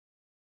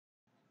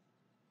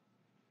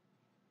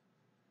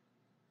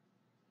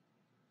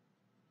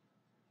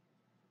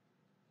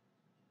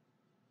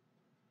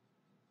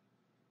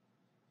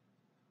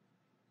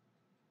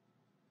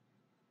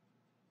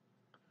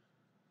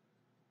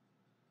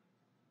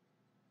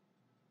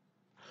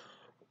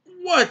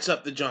What's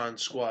up, the John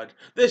Squad?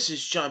 This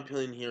is John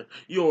Pillion here,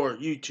 your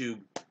YouTube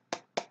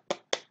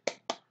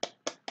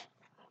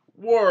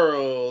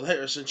World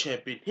Harrison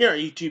Champion here on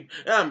YouTube.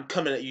 And I'm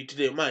coming at you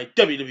today with my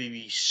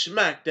WWE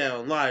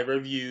Smackdown live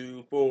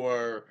review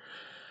for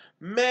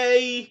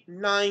May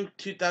 9th,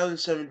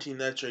 2017.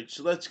 That's right,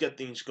 so let's get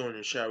things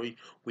going, shall we?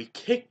 We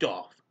kicked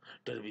off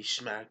WWE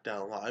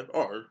Smackdown Live,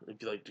 or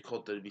if you like to call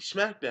it WWE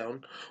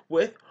Smackdown,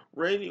 with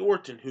Randy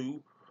Orton,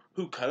 who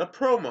cut a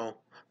promo.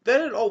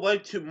 Then it all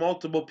led to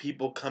multiple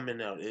people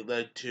coming out. It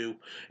led to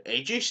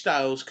AJ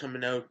Styles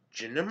coming out,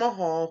 Jinder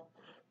Mahal,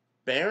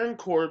 Baron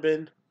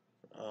Corbin,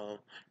 uh,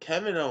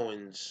 Kevin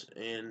Owens,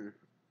 and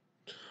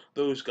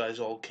those guys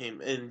all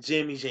came, and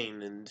Sami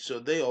Zayn, and so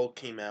they all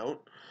came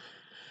out.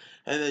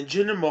 And then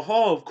Jinder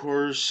Mahal, of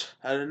course,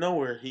 out of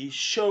nowhere, he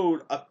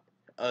showed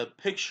a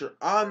picture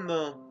on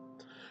the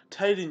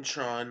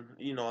Titantron,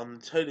 on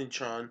the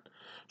Titantron,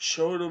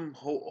 showed him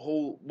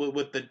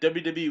with the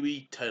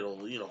WWE title,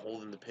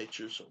 holding the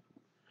picture. So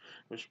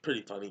it was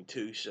pretty funny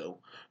too. So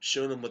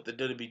showed him with the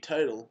WWE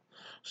title.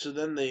 So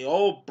then they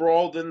all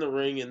brawled in the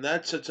ring, and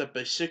that sets up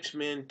a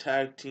 6-man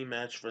tag team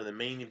match for the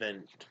main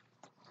event.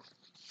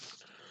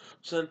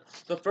 So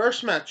the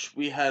first match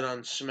we had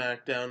on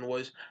SmackDown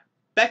was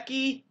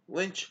Becky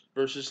Lynch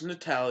versus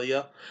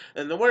Natalya,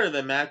 and the winner of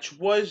the match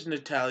was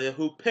Natalya,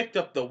 who picked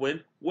up the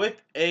win with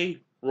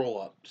a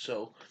roll-up.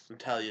 So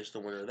Natalya is the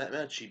winner of that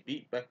match. She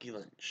beat Becky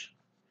Lynch.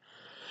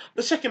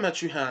 The second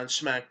match we had on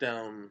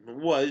SmackDown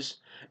was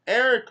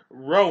Eric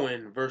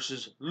Rowan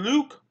versus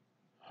Luke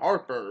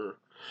Harper,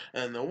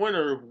 and the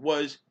winner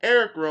was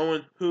Eric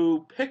Rowan,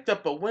 who picked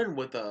up a win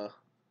with a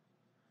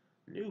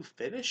new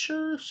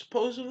finisher,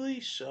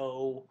 supposedly.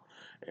 So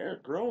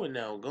Eric Rowan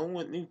now going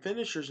with new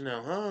finishers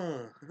now, huh?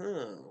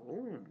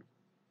 Ooh.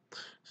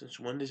 Since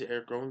when does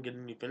Eric Rowan get a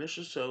new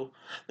finisher? So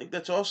I think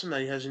that's awesome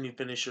that he has a new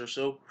finisher.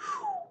 So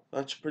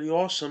that's pretty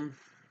awesome.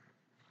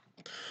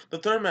 The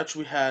third match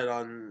we had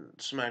on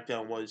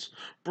SmackDown was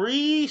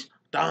Breeze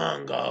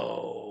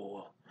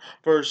Dongo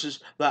versus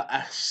the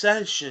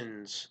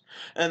Ascensions,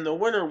 and the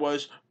winner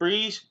was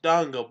Breeze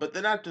Dongo. But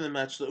then after the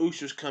match, the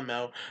Usos come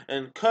out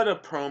and cut a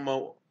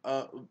promo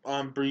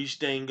on Breeze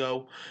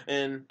Dango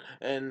and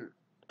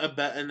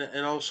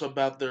also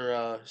about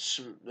their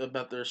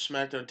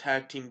SmackDown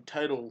Tag Team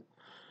title,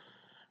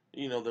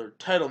 their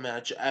title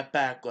match at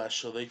Backlash.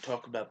 So they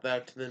talk about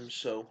that to them.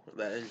 So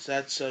that ends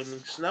that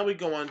segment. So now we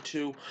go on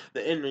to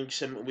the in-ring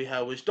segment we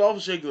had was Dolph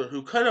Ziggler,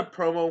 who cut a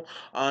promo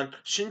on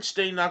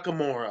Shinsuke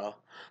Nakamura,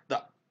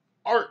 the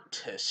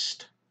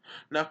artist.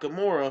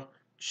 Nakamura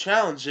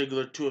challenged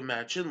Ziggler to a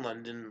match in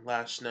London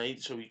last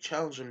night, so he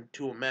challenged him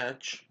to a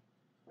match.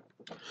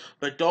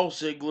 But Dolph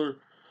Ziggler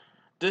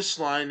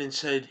dislined and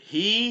said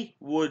he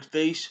would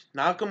face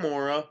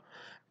Nakamura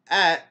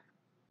at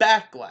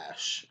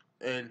Backlash.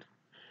 And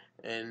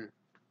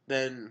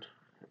then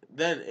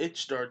it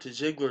started.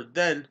 Ziggler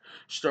then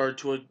started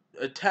to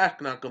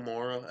attack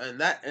Nakamura, and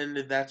that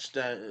ended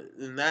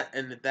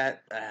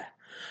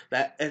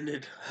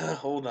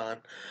hold on,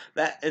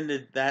 that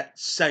ended that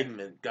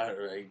segment. Got it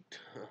right.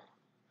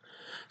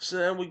 So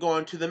then we go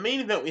on to the main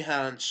event we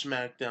had on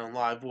SmackDown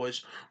Live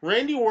was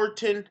Randy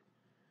Orton,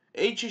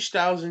 AJ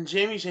Styles, and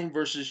Sami Zayn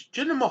versus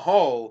Jinder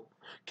Mahal,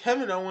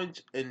 Kevin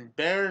Owens, and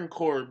Baron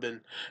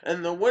Corbin.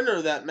 And the winner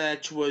of that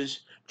match was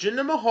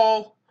Jinder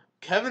Mahal,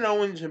 Kevin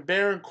Owens, and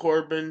Baron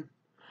Corbin,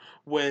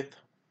 with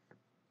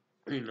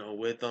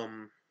with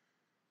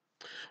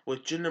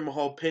Jinder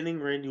Mahal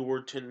pinning Randy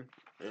Orton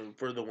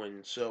for the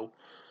win. So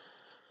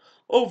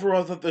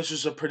overall, I thought this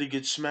was a pretty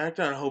good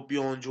SmackDown. I hope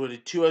you all enjoyed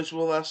it too as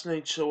well last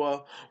night.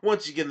 So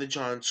once again, the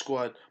John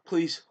Squad,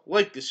 please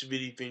like this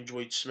video if you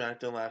enjoyed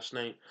SmackDown last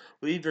night.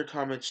 Leave your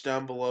comments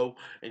down below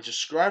and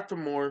subscribe for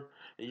more.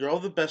 And you're all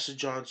the best of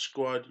John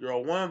Squad. You're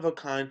all one of a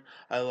kind.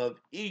 I love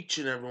each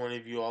and every one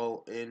of you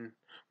all. And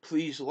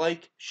please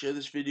like, share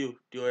this video,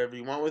 do whatever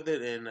you want with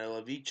it. And I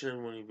love each and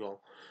every one of you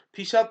all.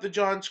 Peace out, the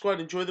John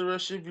Squad. Enjoy the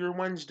rest of your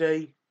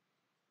Wednesday.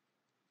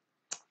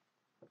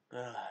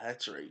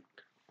 That's right.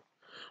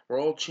 We're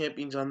all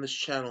champions on this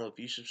channel if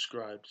you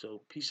subscribe.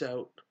 So peace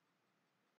out.